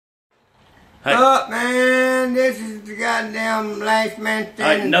Hey. Up, man. This is the goddamn last man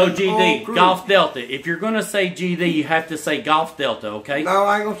standing. No GD. Golf Delta. If you're going to say GD, you have to say Golf Delta, okay? No,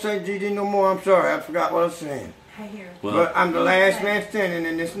 I ain't going to say GD no more. I'm sorry. I forgot what I was saying. Well, but I'm the last man standing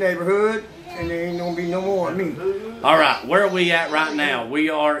in this neighborhood, and there ain't going to be no more of me. All right. Where are we at right now?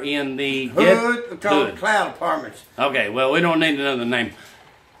 We are in the... Hood. Called Cloud Apartments. Okay. Well, we don't need another name.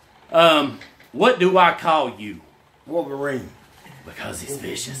 What do I call you? Wolverine. Because he's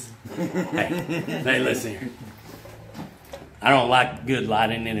vicious. Hey, listen here. I don't like good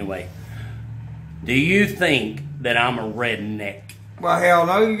lighting anyway. Do you think that I'm a redneck? Well, hell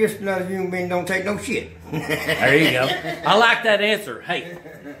no. You just another human being don't take no shit. There you go. I like that answer. Hey,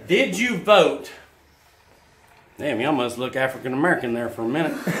 did you vote? Damn, y'all must look African-American there for a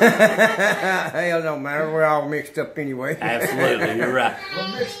minute. Hell don't matter. We're all mixed up anyway. Absolutely, you're right.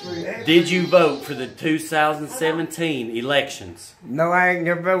 Did you vote for the 2017 elections? No, I ain't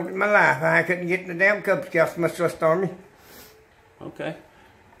never voted in my life. I couldn't get in the damn Cub Scouts from my trust army. Okay.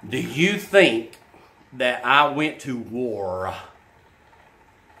 Do you think that I went to war?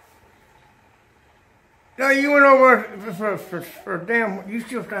 No, you went over for damn... You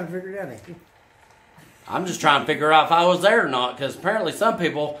still trying to figure it out, ain't you? I'm just trying to figure out if I was there or not, because apparently some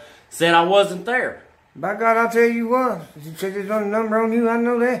people said I wasn't there. By God, I'll tell you what. You said there's a number on you, I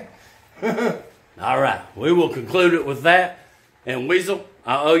know that. All right, we will conclude it with that. And Weasel,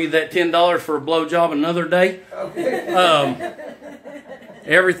 I owe you that $10 for a blowjob another day. Okay.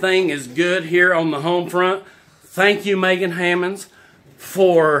 Everything is good here on the home front. Thank you, Megan Hammonds,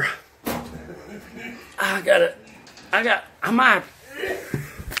 for...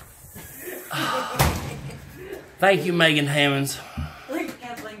 Thank you, Megan Hammonds.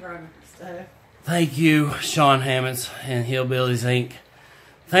 Thank you, Sean Hammonds and Hillbillies Inc.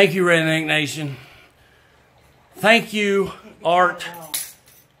 Thank you, Redneck Nation. Thank you, Art,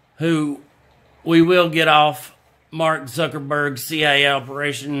 who we will get off Mark Zuckerberg CIA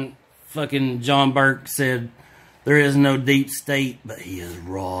operation. Fucking John Burke said there is no deep state, but he is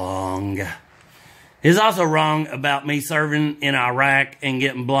wrong. He's also wrong about me serving in Iraq and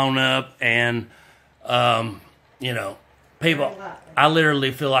getting blown up and, you know, people, I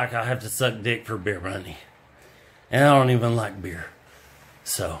literally feel like I have to suck dick for beer money. And I don't even like beer.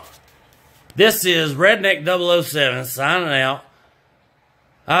 So, this is Redneck 007 signing out.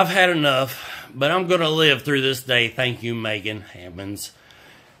 I've had enough, but I'm going to live through this day. Thank you, Megan Hammonds.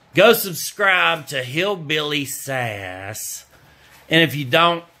 Go subscribe to Hillbilly Sass. And if you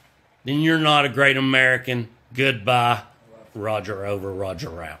don't, then you're not a great American. Goodbye. Roger over,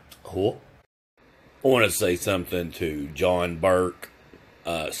 Roger out. Oh. I want to say something to John Burke,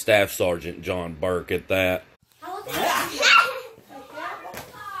 Staff Sergeant John Burke at that. Here,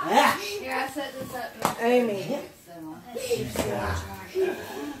 I set this up. Amy.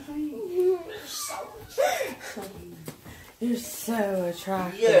 You're so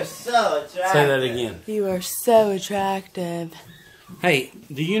attractive. You're so attractive. Say that again. You are so attractive. Hey,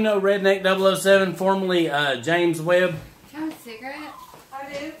 do you know Redneck 007, formerly James Webb? Can I have a cigarette?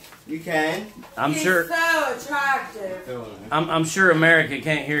 I do. You can. I'm He's sure. so attractive. I'm sure America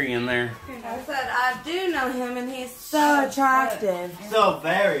can't hear you in there. I said I do know him, and he's so attractive. So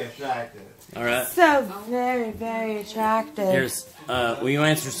very attractive. All right. So very, very attractive. Here's. Will you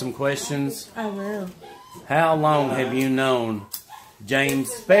answer some questions? I will. How long have you known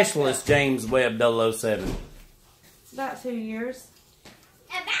Specialist James Webb 007? About 2 years.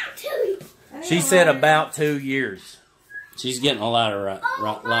 About 2. She said about 2 years. She's getting a lot right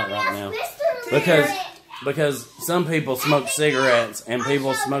now. Because some people smoke cigarettes, and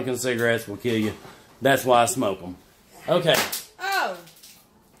people smoking cigarettes will kill you. That's why I smoke them. Okay. Oh.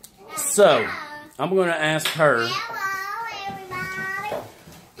 So, I'm going to ask her. Hello, everybody.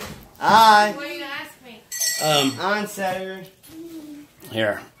 Hi. What are you going to ask me? I'm Saturday.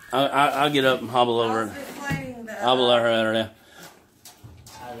 Here. I'll get up and hobble over. Hobble over there.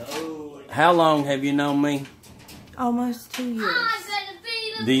 Hello. How long have you known me? Almost 2 years.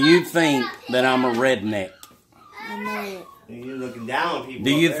 Do you think that I'm a redneck? I know it. You're looking down on people.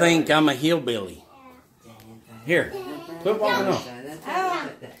 Do you think I'm a hillbilly? Here. Quit walking on.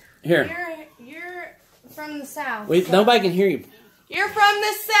 Here. You're from the South. Wait, nobody can hear you. You're from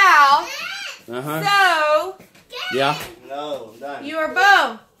the South. Uh-huh. So, Yeah. No, I'm done. you are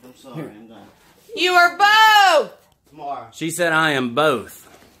both. I'm sorry, I'm done. You are both. Tomorrow. She said I am both.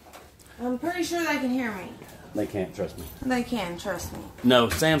 I'm pretty sure they can hear me. They can't trust me. They can, trust me. No,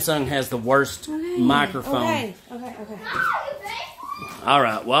 Samsung has the worst microphone. Okay. All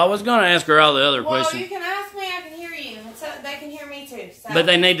right. Well, I was going to ask her all the other Well, questions. you can ask me, I can hear you. So they can hear me too. So. But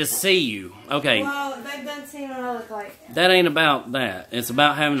they need to see you. Okay. Well, they've done seen what I look like. that ain't about that. It's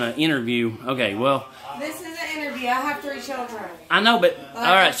about having an interview. Okay, well, This is an interview. I have 3 children. I know, but all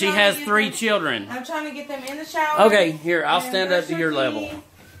I'm right, she trying to has get 3 them- children. I'm trying to get them in the shower. Okay, here, I'll and stand up brush to your their level. teeth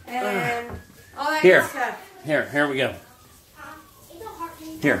And all that Here. good stuff. Here we go.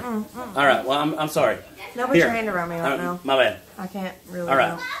 Here. All right, well, I'm sorry. No, put Here. your hand around me right now. My bad. I can't really. All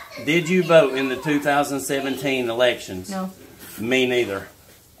right. Did you vote in the 2017 elections? No. Me neither.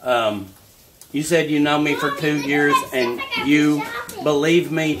 You said you know me for 2 years and you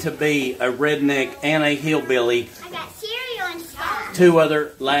believe me to be a redneck and a hillbilly. I got cereal and stuff. 2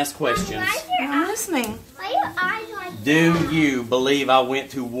 other last questions. I'm listening. Why are your eyes like Do you believe I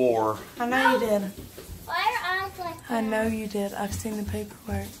went to war? I know you did. Why are your eyes like I know you did. I've seen the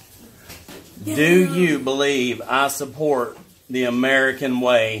paperwork. Do you believe I support the American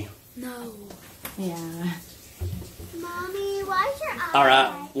way? No. Yeah. Mommy, why is your eyes All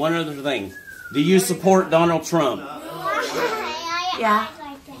right, one other thing. Do you support Donald Trump? Yeah.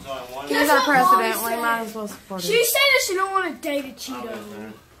 like that? He's our president. We might as well support him. She said that she don't want to date a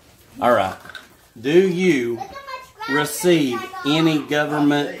Cheeto. All right. Do you receive any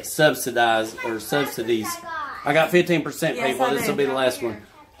government subsidized or subsidies? I got 15% Yes, people. I This will do. be the last one.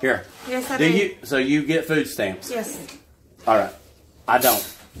 Here. Yes, I Do do. you? So you get food stamps? Yes. All right. I don't.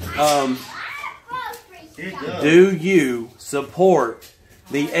 He does. Do you support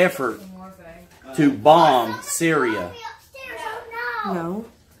the effort to bomb Syria? No.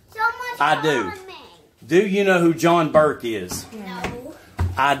 I do. Do you know who John Burke is?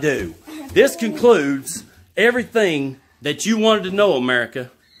 I do. This concludes everything that you wanted to know, America.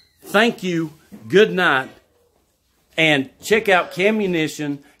 Thank you. Good night. And check out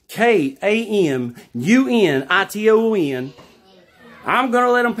Kammunition, KAMUNITON. I'm going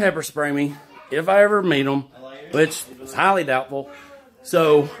to let them pepper spray me if I ever meet them, which is highly doubtful.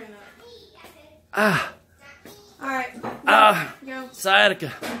 So, All right. Go.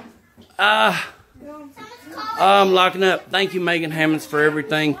 sciatica. I'm locking up. Thank you, Megan Hammonds, for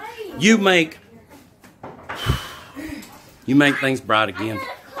everything. You make things bright again.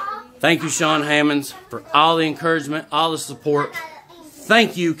 Thank you, Sean Hammonds, for all the encouragement, all the support.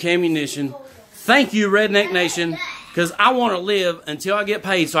 Thank you, Kammunition. Thank you, Redneck Nation, because I want to live until I get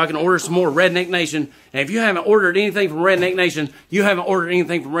paid so I can order some more Redneck Nation. And if you haven't ordered anything from Redneck Nation, you haven't ordered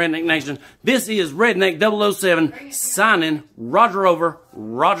anything from Redneck Nation. This is Redneck 007 signing. Roger over,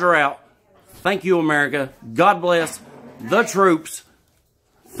 Roger out. Thank you, America. God bless the troops.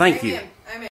 Thank you. Amen.